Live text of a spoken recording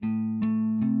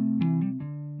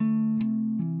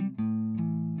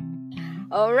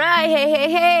All right,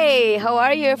 hey, how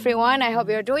are you everyone? I hope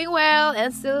you're doing well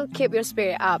and still keep your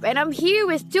spirit up. And I'm here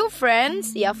with two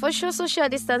friends. Yeah, for sure social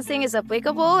distancing is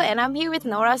applicable. And I'm here with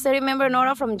Nora. So remember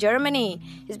Nora from Germany.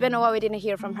 It's been a while we didn't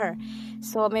hear from her.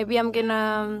 So maybe we're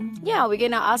gonna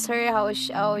ask her how is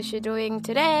she doing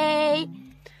today.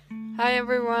 Hi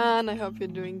everyone, I hope you're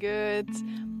doing good.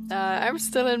 I'm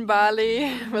still in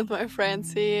Bali with my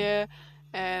friends here.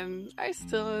 And I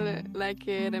still like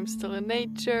it. I'm still in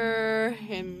nature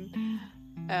and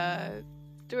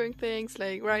doing things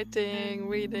like writing,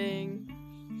 reading.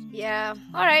 Yeah.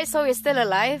 All right. So we're still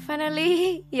alive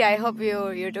finally. Yeah. I hope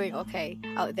you're doing okay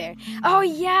out there. Oh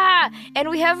yeah. And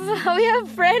we have a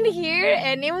friend here,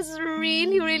 and it was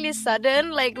really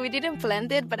sudden. Like we didn't plan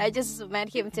it, but I just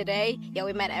met him today. Yeah,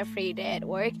 we met every day at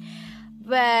work.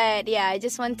 But yeah, I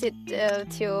just wanted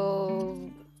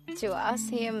to ask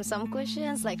him some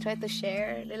questions, like try to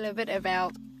share a little bit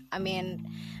about,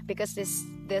 because this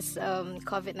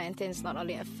COVID-19 is not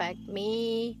only affect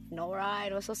me, Nora,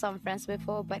 and also some friends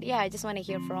before, but yeah, I just want to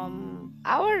hear from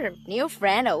our new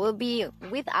friend that will be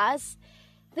with us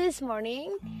this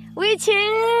morning, which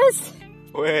is...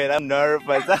 Wait, I'm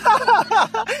nervous.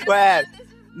 Well,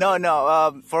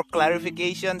 no. For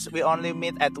clarifications, we only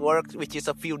meet at work, which is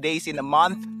a few days in a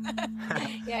month.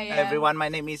 Yeah. Everyone, my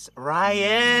name is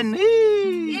Ryan.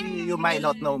 You might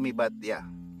not know me, but yeah,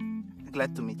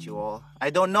 glad to meet you all. I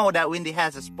don't know that Windy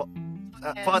has a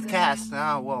podcast.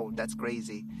 Oh, whoa, that's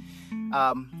crazy.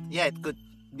 Yeah, it could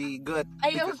be good.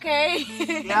 Are you okay?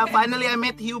 Yeah, finally I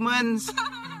met humans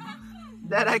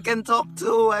that I can talk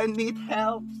to. I need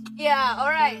help. Yeah,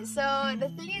 alright. So the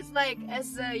thing is, like,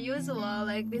 as usual,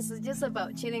 like, this is just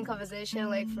about chilling conversation.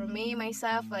 Like, for me,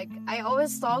 myself, like, I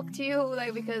always talk to you,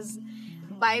 like, because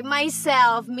by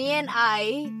myself, me and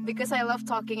I, because I love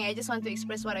talking, I just want to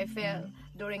express what I feel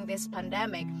during this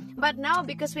pandemic. But now,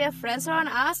 because we have friends around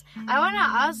us, I want to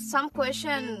ask some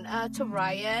question to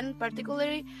Ryan,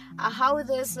 particularly how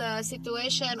this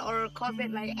situation or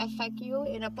COVID, like, affect you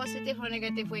in a positive or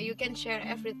negative way. You can share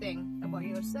everything about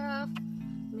yourself.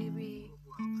 Maybe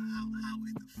how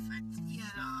it affects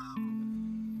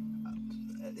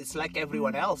it's like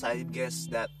everyone else. I guess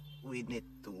that we need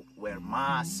to wear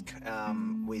mask.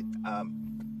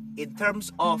 In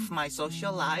terms of my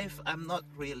social life, I'm not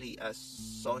really a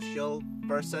social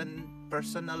person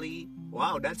personally.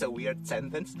 Wow, that's a weird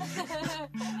sentence.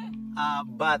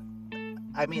 But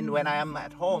I mean, when I am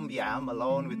at home, yeah, I'm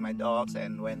alone with my dogs,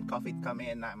 and when COVID come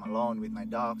in, I'm alone with my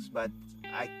dogs. But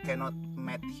I cannot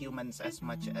meet humans as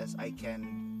much as I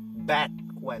can back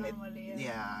when normally,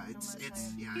 I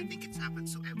think it's happened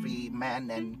to every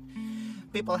man, and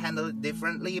people handle it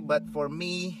differently. But for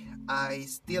me, I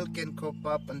still can cope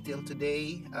up until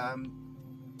today.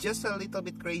 Just a little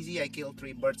bit crazy. I killed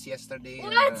 3 birds yesterday.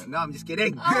 What? No, I'm just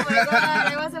kidding. Oh my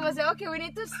god! I was about to say, okay, we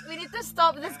need to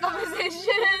stop this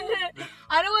conversation.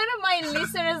 I don't want my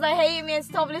listeners that hate me and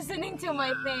stop listening to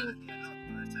my thing.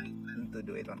 I plan to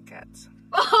do it on cats.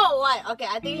 Oh, what? Okay,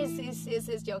 I think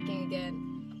he's joking again.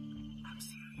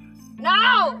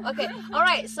 No! Okay,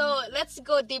 alright, so let's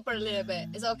go deeper a little bit.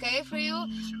 Is it okay for you?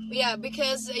 Yeah,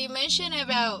 because you mentioned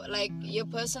about like your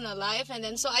personal life, and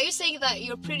then so are you saying that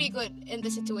you're pretty good in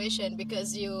the situation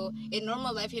because you, in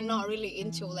normal life, you're not really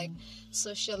into like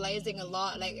socializing a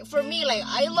lot? Like for me, like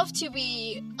I love to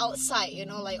be outside, you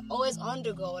know, like always on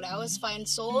the go. Like I always find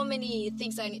so many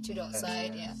things I need to do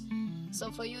outside, yeah. So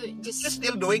for you, You're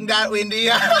still doing that, Windy.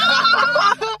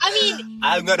 I mean,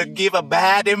 I'm gonna give a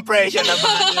bad impression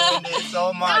about you, Windy,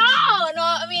 so much. No,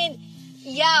 I mean,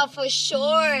 yeah, for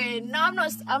sure. No,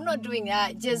 I'm not doing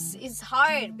that. Just it's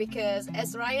hard because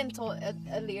as Ryan told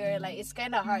earlier, like it's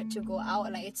kind of hard to go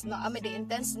out. Like it's not. I mean, the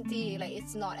intensity, like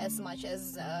it's not as much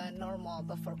as normal,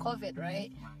 but for COVID,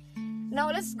 right? Now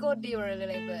let's go deeper a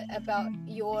little bit about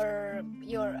your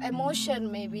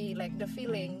emotion, maybe like the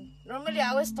feeling. Normally, I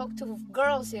always talk to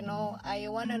girls, you know. I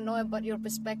want to know about your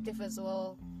perspective as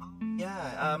well.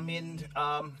 Yeah, I mean,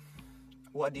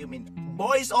 what do you mean?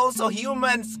 Boys also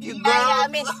humans, you girls. Yeah, I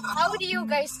mean, how do you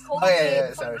guys cope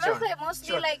with? Sorry, For girls, sure. like mostly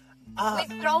Sure. like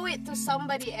we throw it to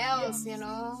somebody else, you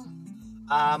know.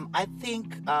 I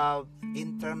think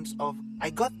in terms of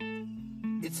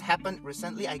it's happened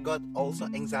recently. I got also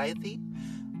anxiety.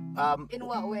 In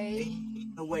what way?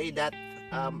 In a way that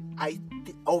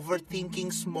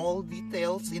overthinking small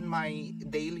details in my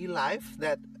daily life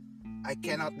that I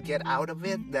cannot get out of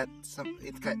it. It's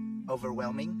kind of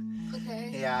overwhelming.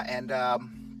 Okay. Yeah, and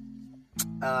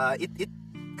it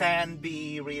can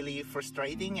be really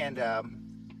frustrating, and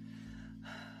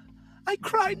I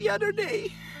cried the other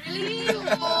day. Really?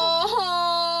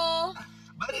 Oh.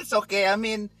 But it's okay. I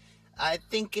mean, I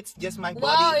think it's just my body.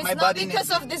 Wow, it's my not body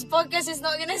because of this podcast. It's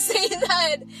not gonna say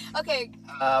that. Okay,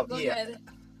 go yeah. ahead.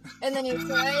 And then you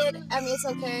cried. I mean, it's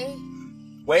okay.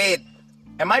 Wait,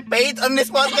 am I paid on this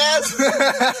podcast?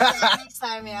 Next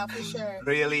time, yeah, for sure.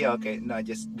 Really? Okay. No,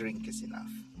 just drink is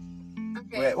enough.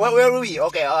 Okay. Where were we?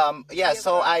 Okay. Yeah.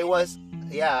 So I was.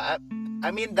 Yeah. I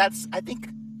mean, I think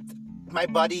my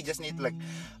body just need like.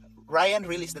 Ryan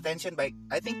released the tension by.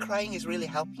 I think crying is really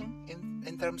helping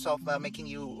in terms of making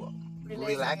you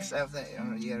relax after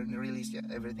release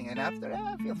everything, and after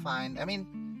I feel fine. I mean,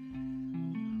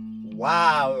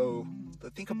 wow. To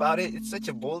think about it, it's such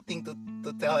a bold thing to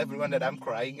tell everyone that I'm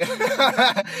crying.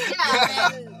 I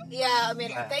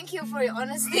mean, thank you for your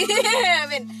honesty. I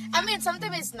mean,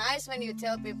 sometimes it's nice when you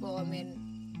tell people. I mean,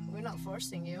 we're not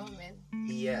forcing you. I mean.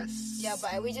 Yes. Yeah,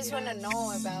 but we just want to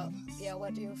know about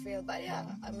what do you feel. But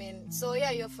I mean, so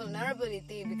your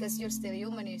vulnerability, because you're still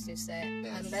human, as you said,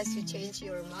 unless you change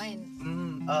your mind.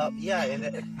 Yeah.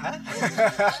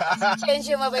 Change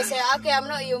your mind by saying, okay, I'm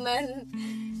not human.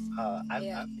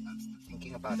 I'm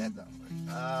thinking about that though.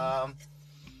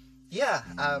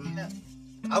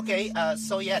 Okay.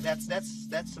 So yeah,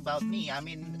 that's about me. I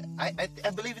mean, I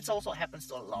believe it also happens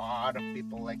to a lot of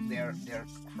people. Like they're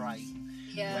crying.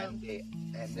 Yeah. When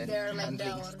then they're like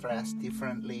handling down. stress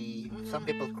differently. Some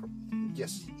people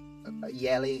just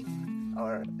yelling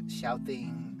or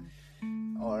shouting,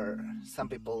 or some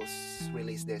people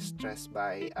release their stress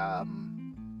by I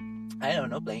don't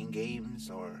know, playing games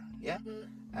or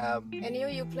And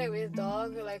you play with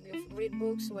dog, like you read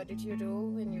books. What did you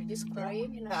do when you're just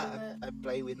crying? I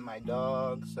play with my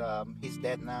dogs. He's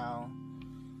dead now.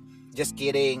 Just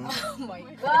kidding. Oh my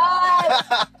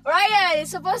god, Ryan!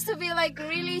 It's supposed to be like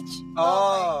really.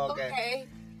 Okay.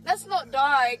 That's not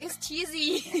dark. It's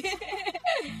cheesy.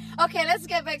 Okay, let's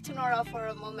get back to Nora for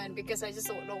a moment, because I just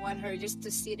don't want her just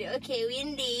to sit there. Okay,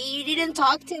 Windy, you didn't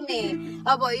talk to me.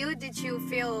 How about you? Did you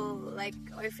feel like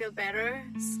I feel better?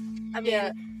 I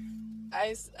mean,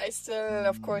 I still,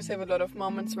 of course, have a lot of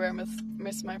moments where I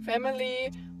miss my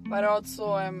family, but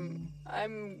also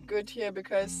I'm good here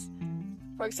because,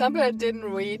 for example, I didn't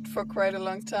read for quite a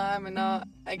long time, and now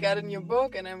I got a new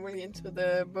book, and I'm really into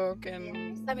the book.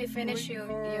 And let me finish you.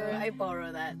 I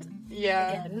borrow that.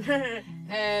 Yeah. Again.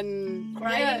 And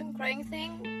crying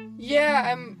thing.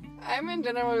 Yeah, I'm in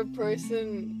general a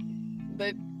person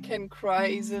that can cry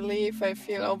easily if I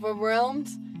feel overwhelmed.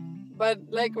 But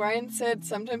like Ryan said,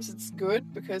 sometimes it's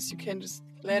good because you can just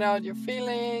let out your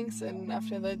feelings, and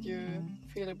after that you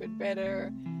feel a bit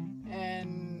better.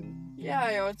 And yeah,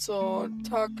 I also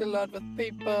talk a lot with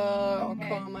people or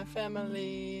call my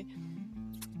family.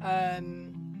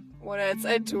 And what else?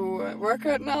 I do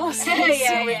workout now. So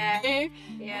every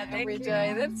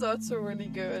day. That's also really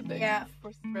good. Like,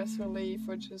 for stress relief,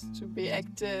 or just to be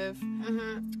active.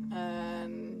 Mm-hmm.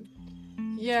 And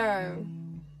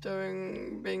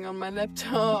being on my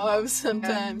laptop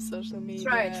sometimes, social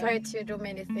media. Try to do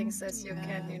many things as you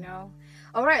can,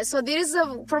 All right, so this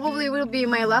probably will be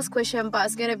my last question, but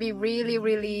it's gonna be really,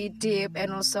 really deep,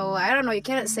 and also I don't know. You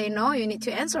cannot say no. You need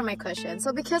to answer my question.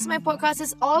 So because my podcast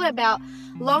is all about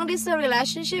long distance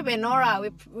relationship, and Nora,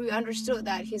 we understood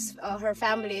that her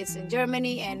family is in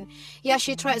Germany, and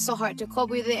she tried so hard to cope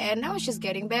with it, and now she's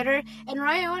getting better. And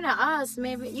Ryan, I wanna ask,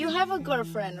 maybe you have a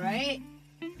girlfriend, right?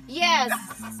 Yes.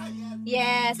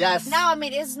 Now, I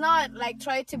mean, it's not like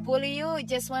try to bully you.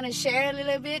 Just want to share a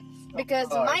little bit, because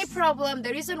my problem,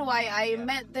 the reason why I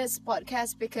made this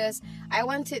podcast, because I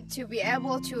wanted to be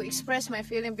able to express my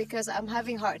feeling, because I'm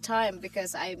having hard time,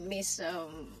 because I miss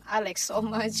Alex so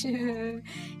much. I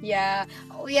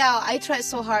tried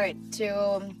so hard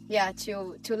to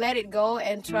let it go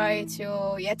and try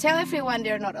to tell everyone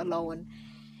they're not alone.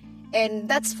 And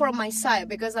that's from my side,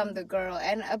 because I'm the girl.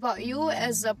 And about you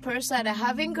as a person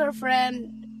having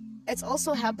girlfriend, it's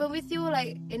also happened with you,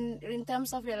 like in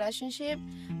terms of relationship.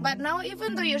 But now,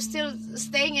 even though you're still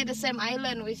staying at the same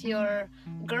island with your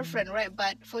girlfriend, right?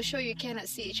 But for sure you cannot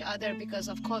see each other because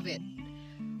of COVID.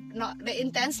 Not the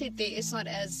intensity is not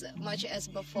as much as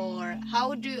before.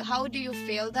 How do you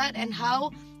feel that, and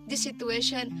how this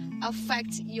situation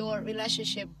affects your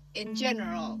relationship in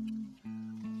general?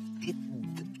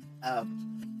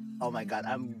 Oh my god,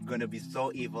 I'm gonna be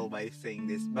so evil by saying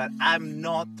this, but I'm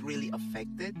not really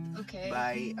affected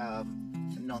by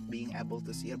not being able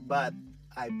to see her, but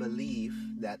I believe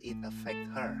that it affects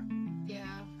her.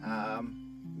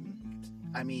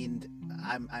 I mean,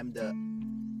 I'm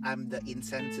the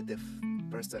insensitive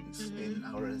person in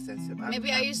our relationship.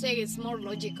 Maybe are you saying it's more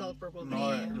logical, probably?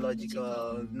 More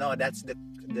logical. No, that's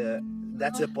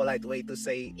the polite way to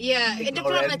say. Yeah,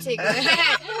 diplomatic.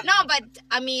 No, but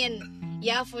I mean,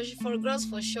 Yeah, for girls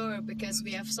for sure, because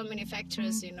we have so many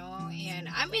factors, you know. And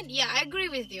I mean, yeah, I agree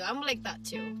with you. I'm like that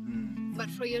too. But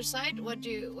for your side, what do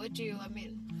you I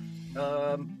mean?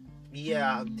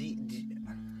 Yeah,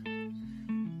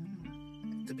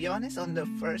 to be honest, on the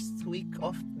first week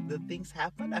of the things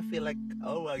happen, I feel like,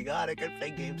 oh my god, I can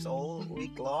play games all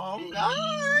week long.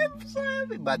 Oh, I'm so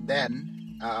happy. But then,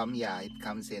 yeah, it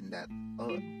comes in that,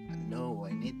 oh no,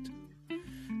 I need to.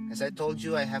 As I told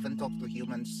you, I haven't talked to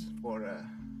humans for,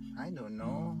 I don't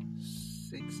know,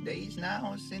 6 days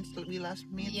now since we last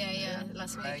met. Yeah,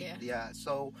 last week, yeah. Yeah,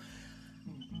 so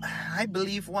I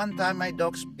believe one time my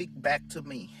dog speak back to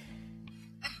me.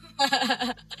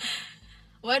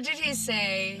 What did he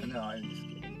say? No, I'm just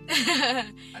kidding.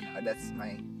 I know, that's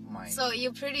my mind. So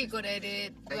you're pretty good at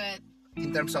it, but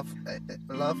In terms of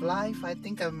love life, I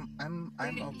think I'm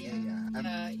okay.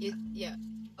 yeah.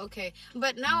 Okay,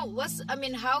 but now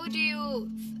how do you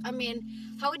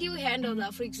handle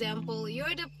that? For example,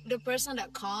 you're the person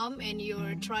that calm and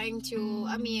you're trying to,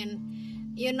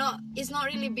 it's not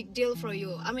really a big deal for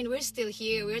you. I mean, we're still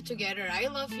here, we're together, I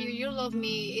love you, you love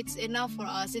me, it's enough for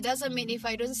us. It doesn't mean if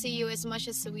I don't see you as much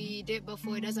as we did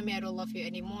before, it doesn't mean I don't love you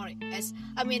anymore.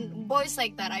 Boys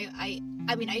like that, I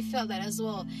felt that as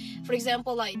well. For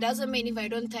example, like, doesn't mean if I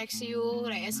don't text you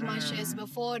like as much as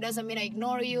before, doesn't mean I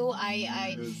ignore you.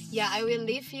 I will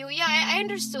leave you. Yeah, I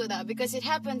understood that because it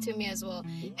happened to me as well.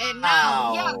 And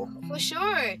now, yeah, for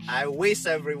sure. I wish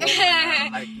everyone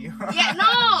like you. Yeah,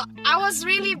 no, I was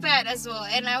really bad as well,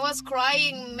 and I was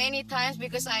crying many times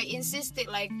because I insisted,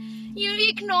 like, you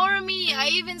ignore me. I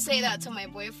even say that to my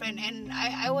boyfriend, and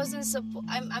I wasn't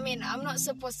I'm not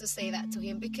supposed to say that to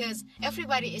him because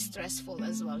everybody is stressful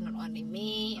as well, not only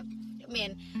me.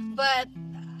 But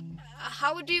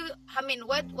how do you,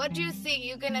 what do you think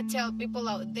you're gonna tell people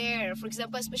out there, for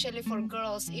example, especially for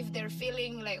girls, if they're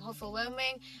feeling like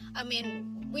overwhelming?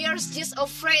 We are just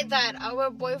afraid that our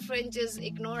boyfriend just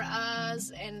ignore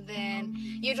us, and then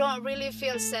you don't really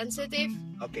feel sensitive.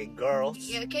 Okay, girls.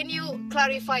 Yeah, can you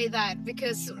clarify that?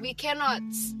 Because we cannot.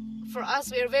 For us,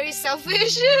 we're very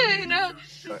selfish, you know.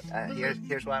 Sure.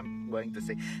 Here's what I'm going to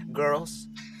say. Girls,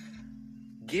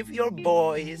 give your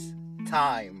boys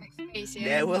time.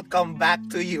 They will come back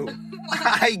to you.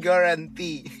 I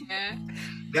guarantee. Yeah.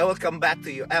 They will come back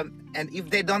to you. And if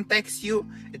they don't text you,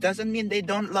 it doesn't mean they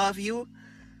don't love you.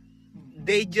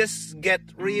 They just get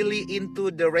really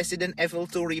into the Resident Evil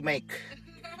 2 remake.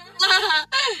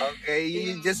 Okay,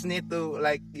 you just need to,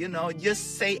 like,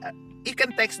 just say, you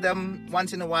can text them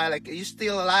once in a while, like, you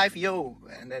still alive, yo?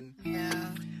 And then,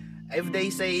 if they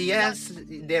say yes,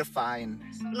 they're fine.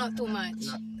 Not too much.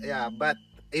 But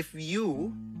if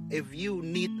you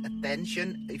need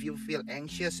attention, if you feel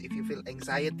anxious, if you feel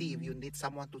anxiety, if you need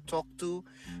someone to talk to,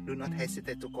 do not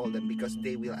hesitate to call them, because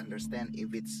they will understand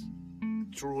if it's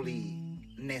truly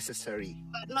necessary.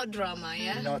 But not drama,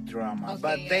 yeah? Not drama. Okay,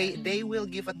 but yeah. they will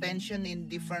give attention in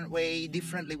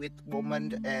differently with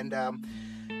women, and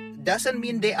doesn't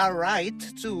mean they are right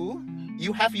too.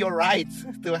 You have your right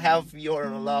to have your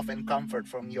love and comfort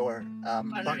from your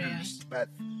partners. But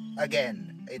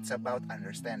again, it's about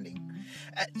understanding.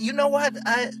 You know what?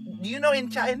 In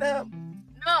China,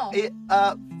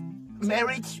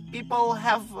 marriage people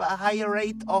have a higher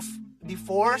rate of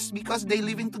divorce because they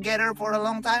living together for a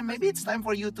long time. Maybe it's time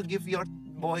for you to give your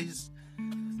boys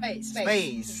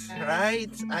space,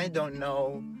 right? I don't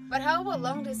know. But how about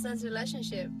long distance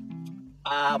relationship?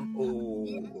 Have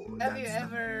you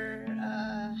ever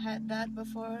had that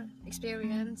before?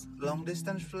 Experience? Long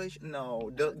distance relation?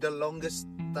 No. The longest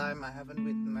time I haven't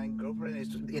with my girlfriend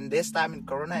is in this time in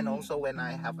Corona, and also when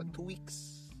I have a 2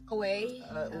 weeks away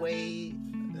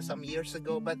some years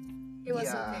ago. But it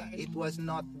was okay. It was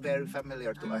not very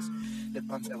familiar to us, the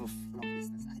concept of long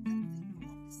distance. I don't think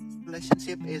long distance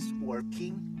relationship is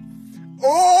working.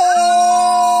 Oh,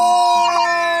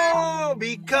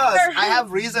 because I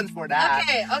have reasons for that.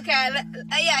 Okay.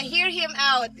 Hear him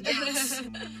out.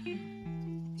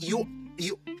 you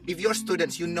if you're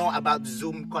students, you know about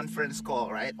Zoom conference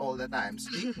call, right? All the times.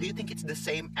 Do you think it's the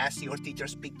same as your teacher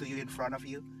speak to you in front of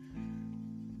you?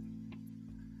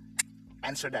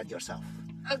 Answer that yourself.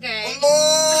 Okay.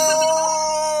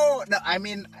 Oh! No,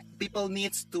 people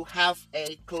needs to have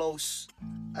a close,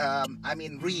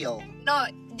 real. No,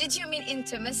 did you mean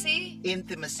intimacy?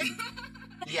 Intimacy.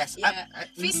 Yes. Yeah.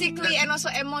 Physically and also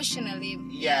emotionally.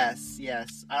 Yes.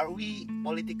 Are we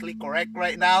politically correct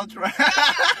right now?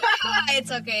 It's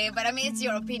okay, but it's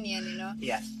your opinion, you know.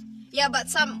 Yes. Yeah, but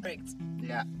some.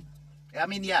 Yeah.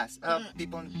 Yes.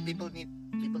 People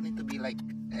need to be like.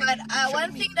 But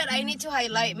one thing that I need to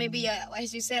highlight, maybe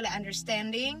as you said, like,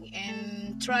 understanding,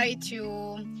 and try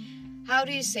to how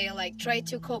do you say, like, try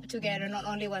to cope together, not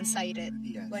only one-sided.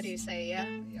 Yes. What do you say? Yeah.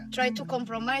 Yeah. Try to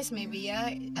compromise, maybe. Yeah.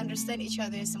 Understand each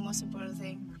other is the most important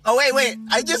thing. Oh wait!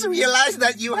 I just realized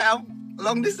that you have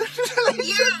long distance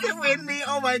relationship with me.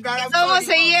 Oh my god! It's almost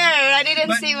a year. I didn't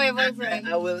But see my boyfriend.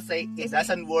 I will say it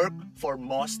doesn't work for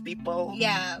most people.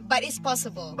 Yeah, but it's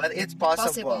possible. But it's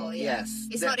possible. Yeah. Yes.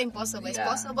 It's not impossible. It's Yeah.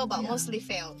 possible, but Yeah. mostly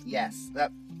fail. Yes.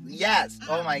 Yes.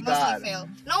 Oh my Mostly god. fail.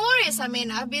 No worries. I mean,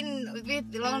 I've been with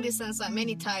long distance like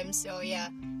many times. So yeah,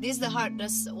 this is the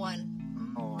hardest one.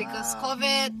 Oh, Because wow.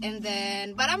 COVID, and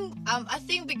then, but I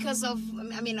think because of,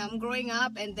 I mean, I'm growing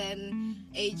up, and then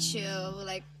age,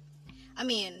 like, I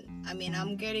mean,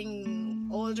 I'm getting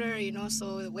older, you know,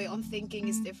 so the way I'm thinking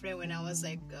is different when I was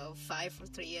like 5 or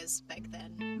 3 years back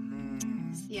then.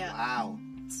 Yeah. Wow.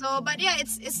 So, but yeah,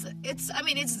 it's I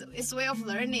mean, it's way of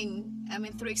learning. I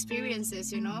mean, through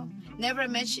experiences, you know, never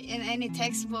mentioned in any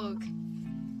textbook,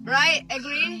 right?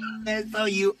 Agree? And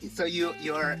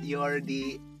you're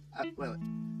the well,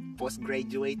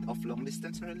 postgraduate of long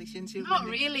distance relationship. Not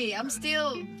really. I'm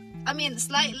still, I mean,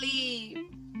 slightly,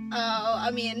 I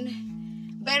mean,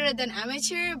 better than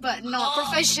amateur, but not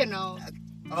professional.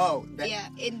 Oh, Yeah,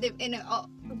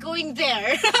 going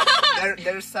there.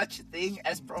 there's such a thing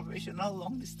as professional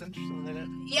long distance relationship.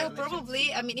 Yeah,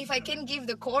 probably. I mean, if I can give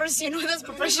the course, you know, that's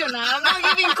professional. I'm not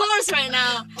giving course right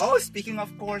now. Oh, speaking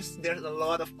of course, there's a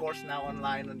lot of course now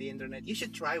online on the internet. You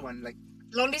should try one. Like,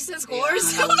 Long distance course.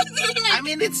 I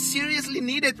mean, it's seriously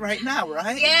needed right now,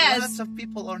 right? Yes. Lots of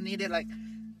people are needed. Like,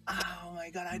 oh my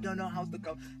god, I don't know how to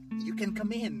come. You can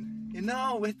come in, you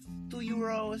know, with €2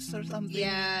 or something.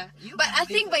 Yeah, You but I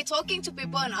can think by talking to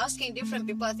people and asking different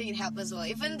people, I think it helps as well.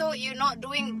 Even though you're not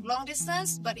doing long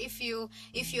distance, but if you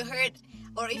heard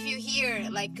or if you hear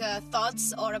like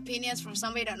thoughts or opinions from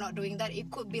somebody that not doing that,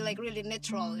 it could be like really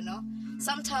neutral, you know.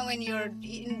 Sometimes when you're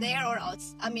in there or out,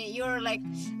 I mean, you're like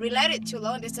related to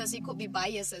long distance, it could be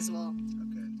biased as well.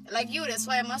 Okay. Like you, that's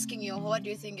why I'm asking you, what do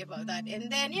you think about that?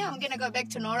 And then yeah, I'm gonna go back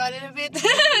to Nora a little bit.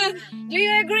 Do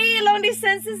you agree long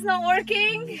distance is not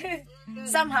working?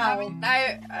 Somehow.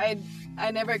 I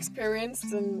never experienced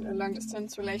a long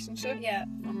distance relationship Yeah.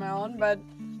 on my own, but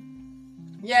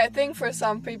yeah, I think for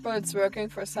some people it's working,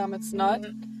 for some it's not.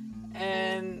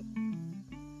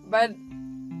 But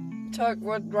talk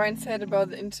what Ryan said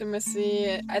about the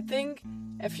intimacy. I think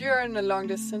if you're in a long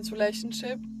distance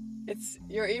relationship,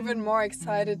 you're even more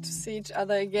excited to see each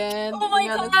other again. Oh my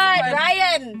that's god, quite-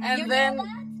 Ryan! And you then know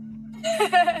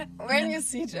that? when you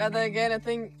see each other again, I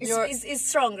think It's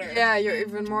stronger. yeah, you're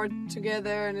even more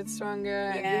together and it's stronger,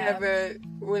 and you Yeah. have a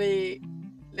really,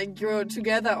 like, you're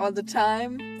together all the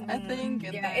time, I think.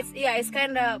 And Yeah, it's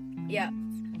kind of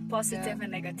positive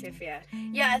and negative. I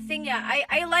think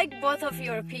I like both of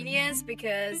your opinions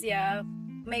because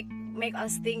make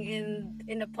us think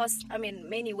in a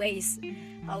many ways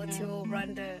how to run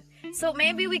the. So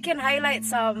maybe we can highlight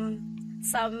some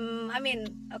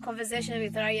a conversation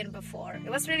with Ryan before.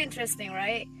 It was really interesting,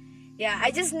 right? Yeah,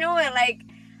 I just know it. Like,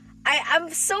 I'm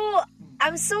so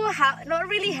not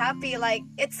really happy. Like,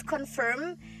 it's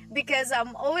confirmed because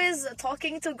I'm always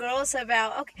talking to girls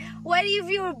about, okay, what if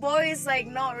your boy is like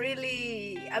not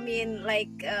really,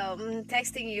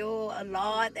 texting you a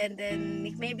lot, and then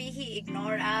maybe he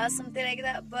ignore us, something like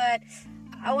that. But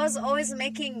I was always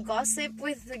making gossip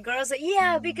with the girls, like,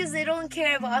 yeah, because they don't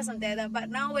care about us, something like that. But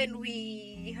now when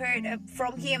we heard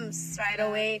from him straight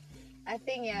away, I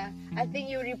think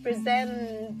you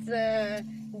represent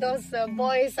those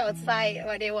boys outside,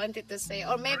 what they wanted to say.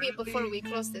 Or maybe before we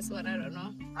close this one, I don't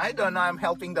know. I don't know. I'm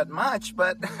helping that much,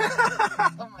 but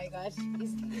Oh my gosh,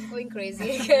 he's going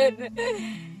crazy again.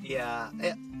 yeah.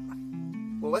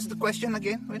 What was the question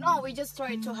again? No, we just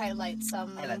tried to highlight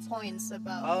some Highlights. points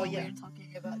about Oh, what yeah. we're talking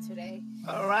about today.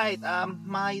 All right.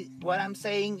 What I'm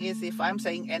saying is, if I'm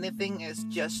saying anything, is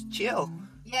just chill.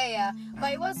 Yeah.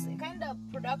 But it was kind of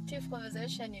productive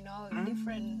conversation, you know,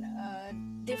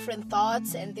 different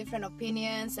thoughts and different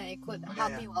opinions, and it could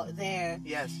help you out there.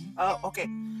 Yes. Okay.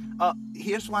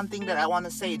 Here's one thing that I want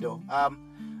to say though.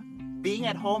 Being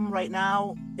at home right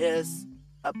now is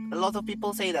a lot of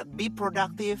people say that be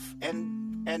productive and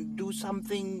do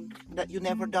something that you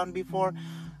never done before.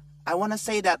 I want to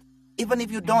say that even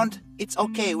if you don't, it's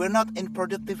okay. We're not in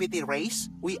productivity race.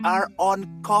 We are on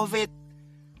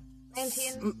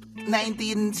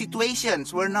COVID-19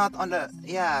 situations. We're not on the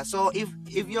So if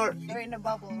you're in a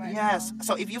bubble right yes, now.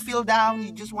 so if you feel down,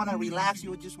 you just want to relax,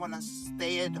 you just want to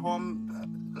stay at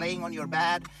home, laying on your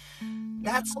bed,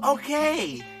 that's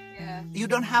okay. Yeah. You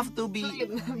don't have to be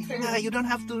you don't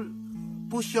have to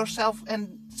push yourself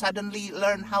and suddenly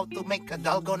learn how to make a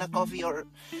dalgona coffee, or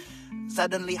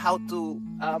suddenly how to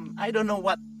I don't know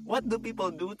what what do people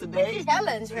do today?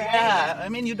 Challenge, right? Yeah, I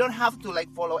mean, you don't have to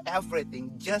like follow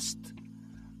everything. Just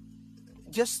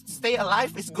stay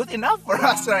alive is good enough for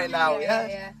us right now.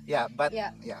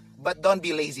 But don't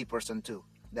be lazy person too.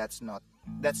 That's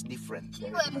different.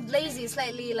 I'm lazy,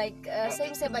 slightly like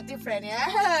same but different.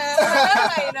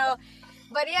 Yeah.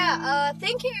 But yeah,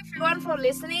 thank you everyone for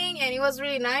listening, and it was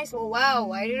really nice. Oh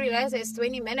wow, I didn't realize it's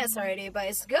 20 minutes already, but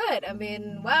it's good. I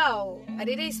mean, wow, I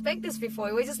didn't expect this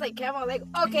before. We just like came out like,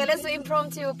 okay, let's do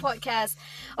impromptu podcast.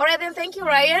 All right, then thank you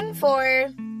Ryan for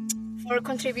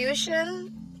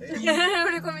contribution. For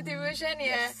the contribution,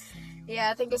 yeah.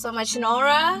 Yeah, thank you so much,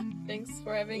 Nora. Thanks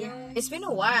for having us. It's been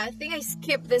a while. I think I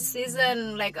skipped this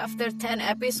season, like after 10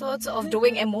 episodes of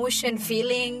doing emotion,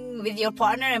 feeling with your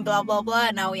partner and blah, blah,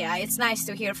 blah. Now, yeah, it's nice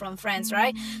to hear from friends,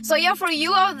 right? So, yeah, for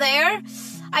you out there,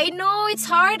 I know it's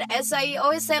hard. As I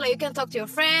always say, like, you can talk to your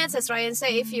friends. As Ryan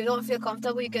said, if you don't feel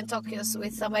comfortable, you can talk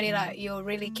with somebody that you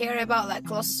really care about, like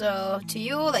close to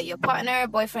you, like your partner,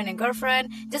 boyfriend and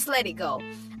girlfriend. Just let it go.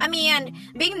 I mean,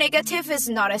 being negative is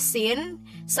not a sin.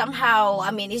 Somehow,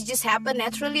 I mean, it just happened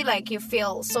naturally. Like you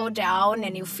feel so down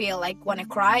and you feel like want to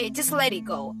cry. Just let it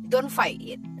go. Don't fight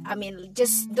it. I mean,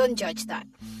 just don't judge that.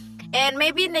 And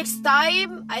maybe next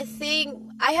time, I think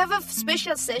I have a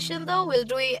special session though. We'll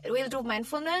do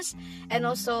mindfulness and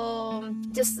also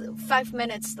just 5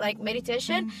 minutes like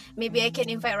meditation. Maybe I can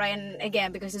invite Ryan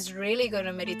again because he's really good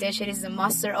at meditation. He's the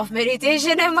master of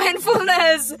meditation and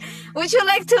mindfulness. Would you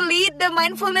like to lead the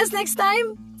mindfulness next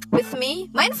time with me?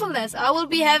 Mindfulness. I will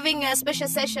be having a special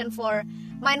session for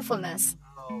mindfulness.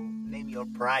 Oh, name your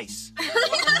price.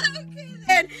 Okay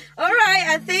then. Alright,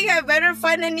 I think I better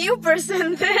find a new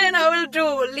person then I will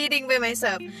do leading by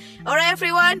myself. Alright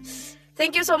everyone,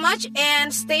 thank you so much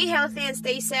and stay healthy and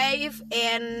stay safe,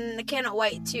 and I cannot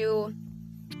wait to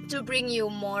bring you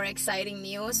more exciting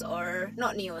news, or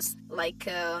not news, like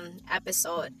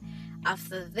episode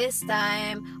after this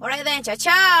time. Alright then, ciao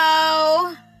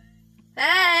ciao.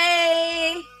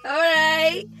 Hey.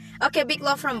 Alright. Okay, big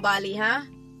love from Bali, huh?